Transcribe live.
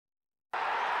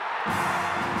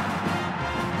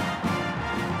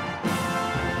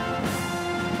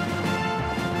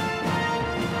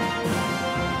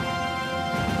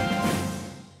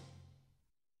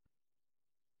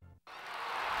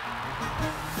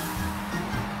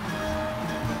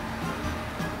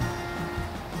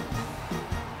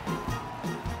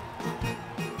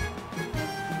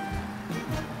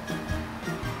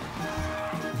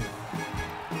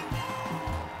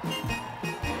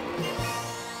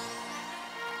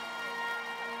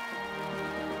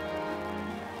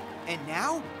And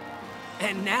now?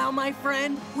 And now, my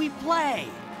friend, we play.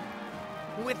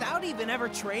 Without even ever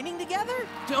training together?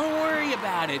 Don't worry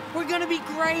about it. We're gonna be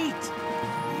great.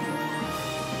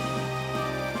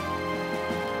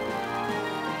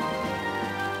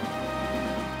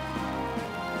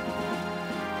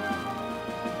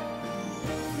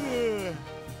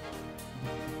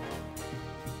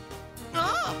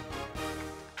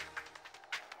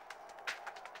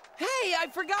 Hey, I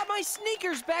forgot my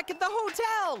sneakers back at the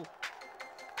hotel.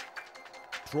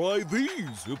 Try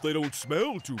these if they don't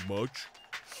smell too much.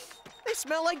 They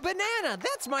smell like banana.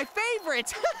 That's my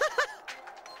favorite.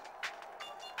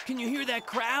 Can you hear that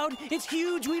crowd? It's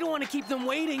huge. We don't want to keep them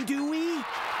waiting, do we?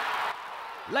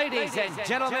 Ladies and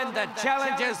gentlemen, the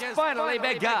challenge has finally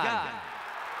begun.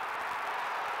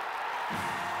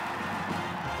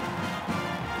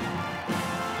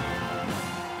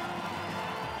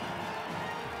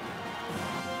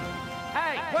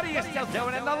 Hey, what are you still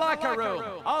doing in the locker room?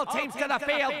 All teams to the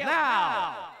field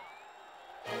now!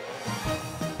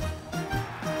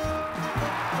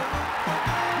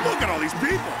 Look at all these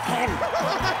people!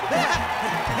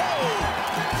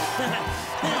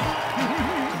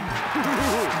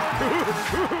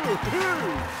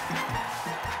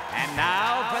 And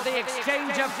now for the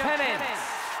exchange of pennants.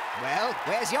 Well,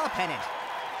 where's your pennant?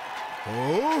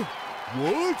 Huh?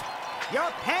 What?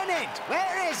 Your pennant!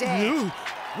 Where is it? Yeah,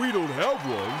 we don't have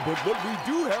one, but what we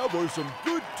do have are some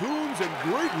good tunes and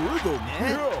great rhythm.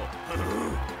 Yeah.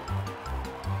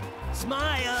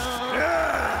 Smile!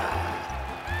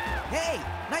 Hey,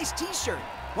 nice t-shirt.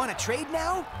 Want to trade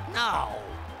now? No,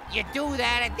 you do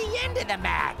that at the end of the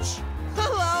match.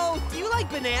 Hello, do you like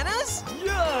bananas?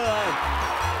 Yeah!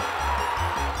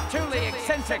 Truly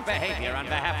eccentric behavior on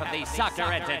behalf of these soccer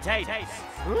entertainers.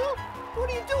 Huh? What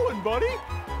are you doing, buddy?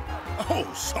 Oh,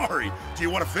 sorry. Do you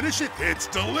want to finish it? It's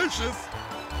delicious.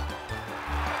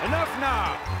 Enough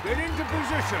now. Get into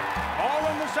position. All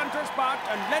in the center spot,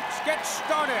 and let's get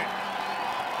started.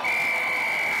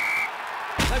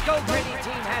 The Gold Gritty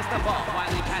team has the ball while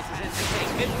he passes it to King.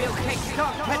 Midfield kick,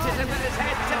 Strong catches it with his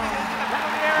head, tipping into the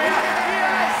penalty area.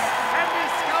 Yes! And he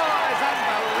scores!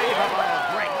 Unbelievable!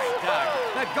 Great start.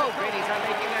 The Gold Gritties are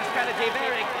making their strategy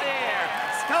very clear.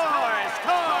 Score!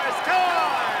 Score!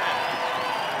 Score!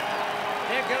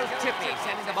 There goes Chippy,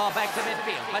 sending the ball back to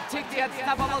midfield. But Tig the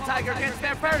unstoppable Tiger gets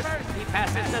there first. He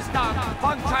passes to Stomp.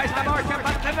 Funk tries to mark him,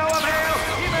 but to no avail.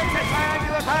 He makes a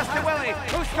triangular pass to Willie,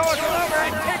 who scores an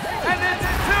overhead kick, and it's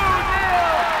 2-0!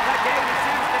 The game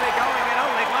seems to be going in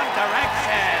only one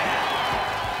direction.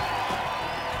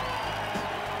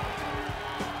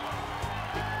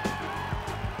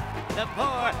 The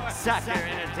poor soccer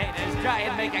entertainers try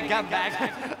and make a comeback.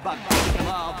 Buck takes the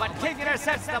ball, but King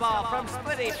intercepts the ball from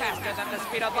Splitty faster than the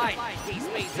speed of light. He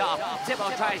speeds off.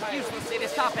 Zibbo tries uselessly to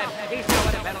stop him. He's still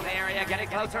in the penalty area, getting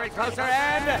closer and closer,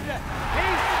 and he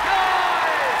scores!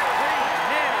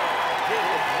 3-0. It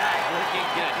is not looking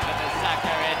good for the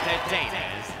soccer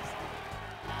entertainers.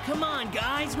 Come on,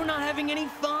 guys, we're not having any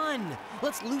fun.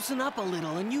 Let's loosen up a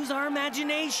little and use our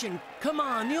imagination. Come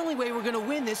on, the only way we're gonna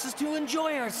win this is to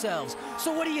enjoy ourselves.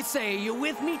 So what do you say? Are you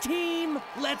with me, team?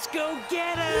 Let's go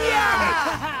get it!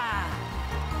 Yeah!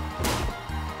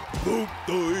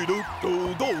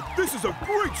 This is a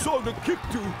great song to kick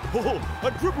to. Oh,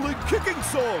 a dribbling kicking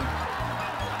song.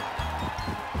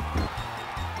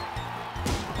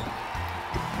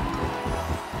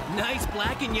 Nice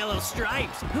black and yellow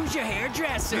stripes. Who's your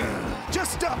hairdresser?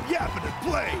 Just stop yapping and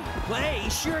play. Play?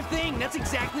 Sure thing. That's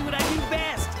exactly what I do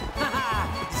best. Haha!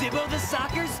 Zibbo the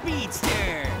soccer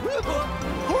speedster.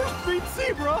 Horse beats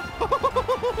zebra.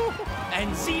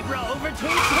 And zebra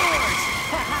overtakes horse.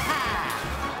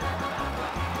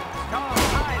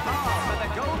 High ball for the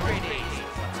Gold Gritties.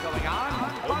 What's going on?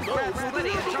 Bunk grabs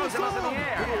Splitty and throws him up in the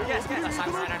air. Yes, the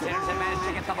soccer entertainers have managed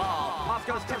to get the ball. Off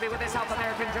goes Tippy with his South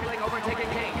American dribbling, overtaking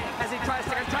King as he tries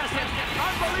to contest him.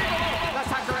 Unbelievable! The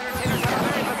soccer entertainers have a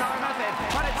very bizarre method,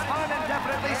 but it's fun and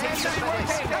definitely seems to be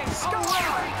working. Oh,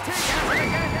 wow! King has it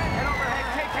again. An overhead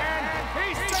kick, and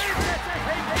he saves it!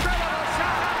 A incredible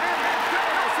shot, and a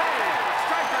critical save.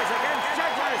 Strikers against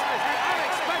jugglers. An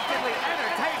unexpectedly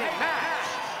entertaining match.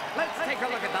 Let's take a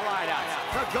look at the lineouts.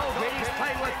 The Gold Gritties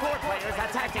playing with 4 players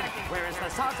attacking, whereas the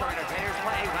soccer entertainers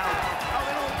play, well, a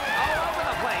little all over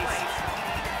the place.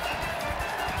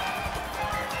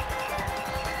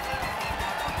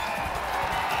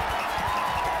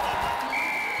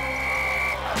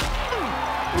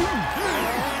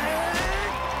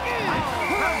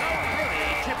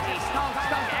 Chippy stomps,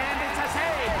 and it's a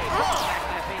save. Back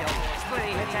to the field.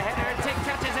 Splitty hits a header, Tig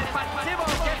catches it, but Zibbo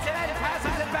gets it and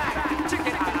passes it back.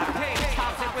 Chicken King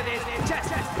stops it with his chest.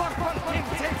 King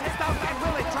takes it, and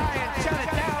Willie try and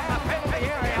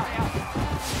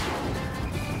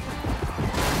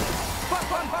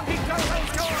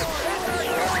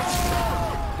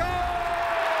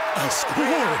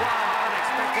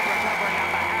Unexpected recovery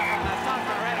on behalf of the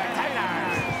soccer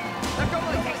entertainers. The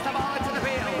goalie takes the ball into the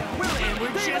field. And we're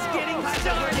just getting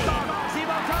started.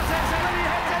 Zebo crosses and then he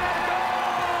hits it and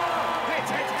goal!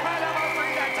 It's incredible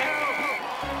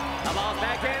 3-2. The ball's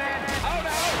back in and oh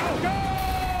no!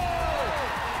 Goal!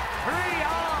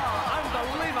 3-all.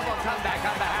 Unbelievable comeback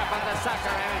on behalf of the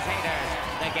soccer entertainers.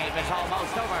 The game is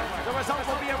almost over. The result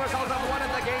will be a result of one of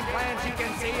the game plans you can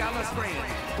see on the screen.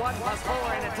 1+4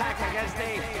 in attack against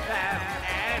the...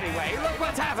 anyway, look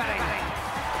what's happening.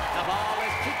 The ball is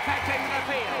kicked back into the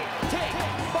field. Take,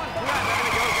 but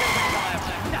gravity goes to the left.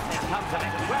 Nothing comes of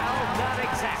it. Well, not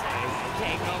exactly.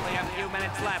 King only a few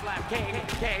minutes left. King,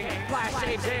 flash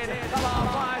saves in. The ball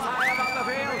flies high above the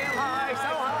field. High,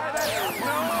 so high that...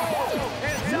 No!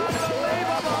 It's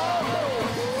unbelievable!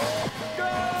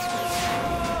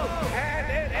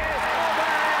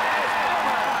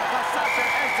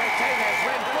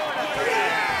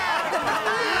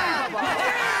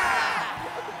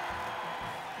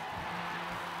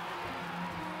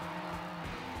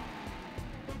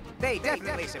 They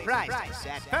definitely surprised us.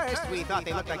 At first, we thought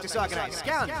they looked like disorganized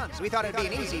scoundrels. We thought it'd be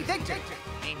an easy victory.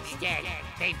 Instead,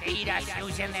 they beat us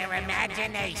using their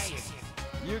imagination.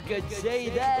 You could say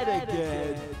that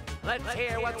again. Let's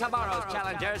hear what tomorrow's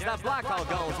challengers, the Blacko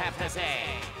Goals, have to say.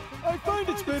 I find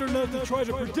it's better not to try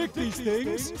to predict these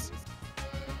things.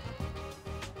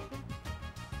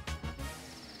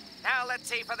 Now let's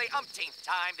see for the umpteenth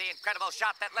time the incredible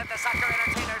shot that led the soccer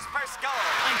entertainers' first goal.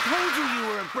 I told you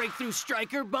were a breakthrough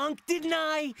striker, Bunk, didn't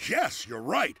I? Yes, you're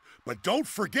right. But don't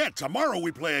forget, tomorrow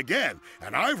we play again.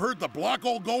 And I've heard the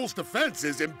Blacko Goals defense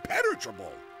is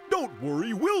impenetrable. Don't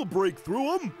worry, we'll break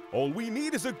through them. All we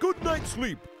need is a good night's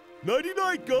sleep.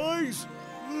 Nighty-night, guys.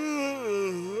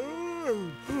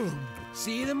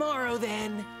 See you tomorrow,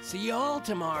 then. See you all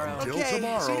tomorrow. Till Okay,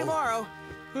 tomorrow. see you tomorrow.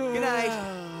 Good night.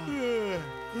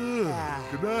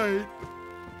 Good night.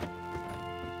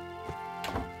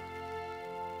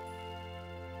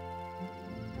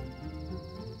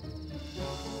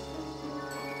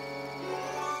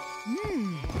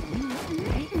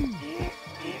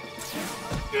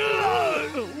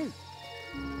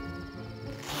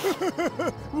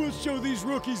 We'll show these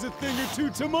rookies a thing or two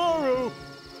tomorrow.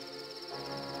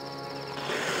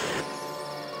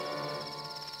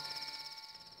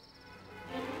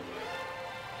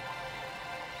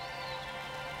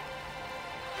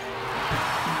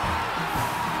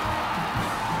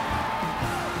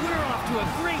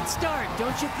 Start,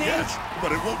 don't you think? Yes,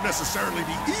 but it won't necessarily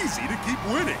be easy to keep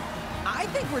winning. I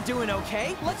think we're doing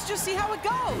okay. Let's just see how it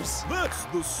goes. That's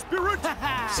the spirit.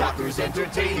 Soccer's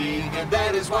entertaining, and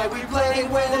that is why we play.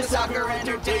 We're the soccer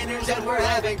entertainers, and we're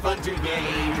having fun today.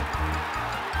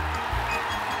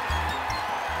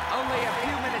 Only a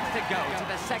few minutes to go to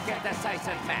the second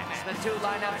decisive match. The two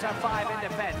lineups are 5 in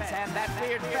defense, and that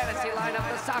weird fantasy lineup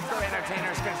the soccer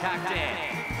entertainers concocted.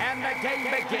 And the game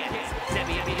begins.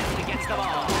 Zibby immediately gets the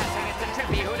ball, passing it to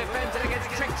Trippy, who defends it against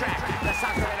Trick Track. The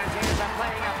soccer entertainers are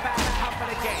playing a fast,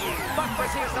 confident game. Buck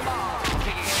receives the ball,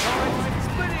 kicking it forward.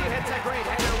 Splitty hits a great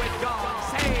header with Gong.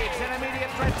 Saves an immediate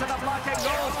threat to the block and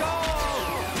goals.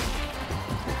 Goal!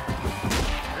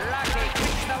 Lucky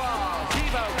kicks the ball.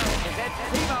 Zebo is it.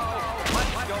 Zebo.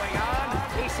 What's going on?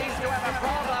 He seems to have a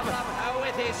problem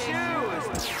with his shoes.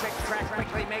 Trick Track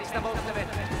quickly makes the most of it.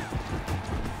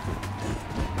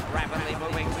 Rapidly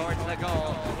moving towards the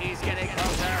goal. He's getting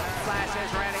closer. Flash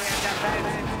is ready in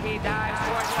defense. He dives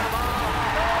towards the ball.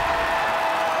 Goal!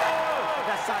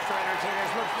 The soccer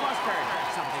entertainers look flustered.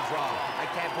 Something's wrong. I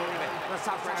can't believe it. The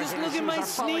soccer Just entertainers look at my are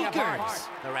falling apart.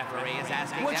 sneakers. The referee is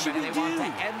asking What them should if we they want do?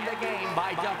 to end the game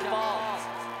by default.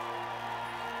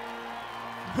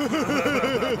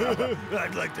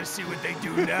 I'd like to see what they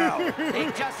do now. They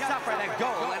just suffered a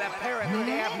goal, and apparently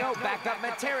they have no backup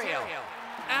material.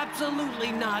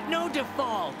 Absolutely not. No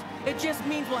default. It just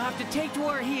means we'll have to take to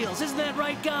our heels. Isn't that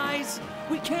right, guys?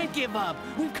 We can't give up.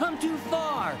 We've come too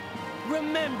far.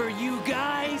 Remember, you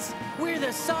guys, we're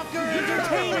the soccer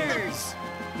entertainers.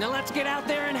 Now let's get out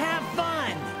there and have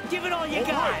fun. Give it all you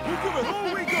got. Right, we'll give it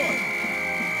all we got.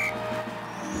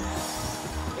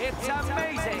 It's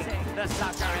amazing. The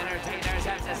soccer entertainers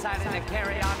have decided to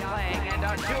carry on playing and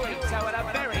are doing so in a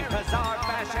very bizarre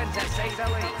fashion, to say the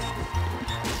least.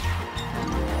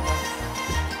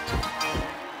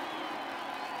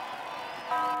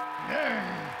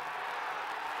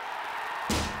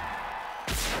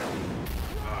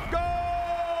 Goal!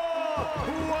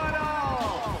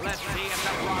 1-0! Let's see if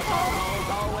the Blacko,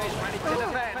 always ready to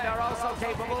defend, are also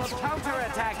capable of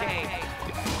counterattacking.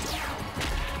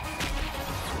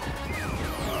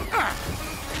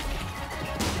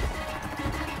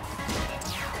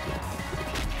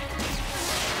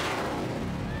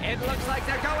 It looks like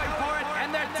they're going for it,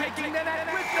 and they're taking the net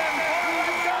with them for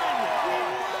a gun.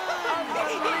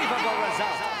 Unbelievable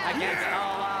result. Against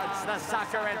all odds, the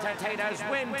soccer entertainers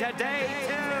win today,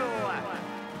 too.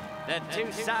 The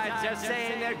two sides are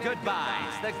saying their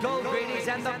goodbyes. The Gold Greenies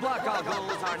and the Block All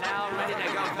Ghouls are now ready to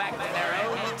go back to their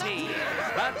own team.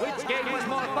 But which game was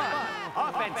more fun,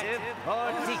 offensive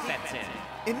or defensive?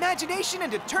 Imagination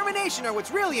and determination are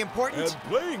what's really important. And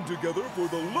playing together for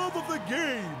the love of the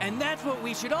game. And that's what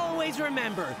we should always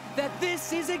remember, that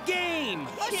this is a game.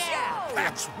 Yeah!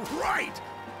 That's right!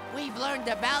 We've learned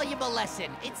a valuable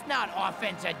lesson. It's not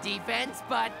offense or defense,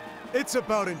 but... It's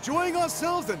about enjoying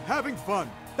ourselves and having fun.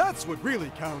 That's what really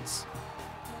counts.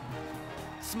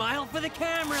 Smile for the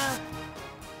camera.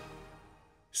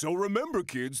 So remember,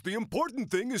 kids, the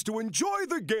important thing is to enjoy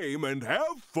the game and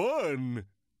have fun.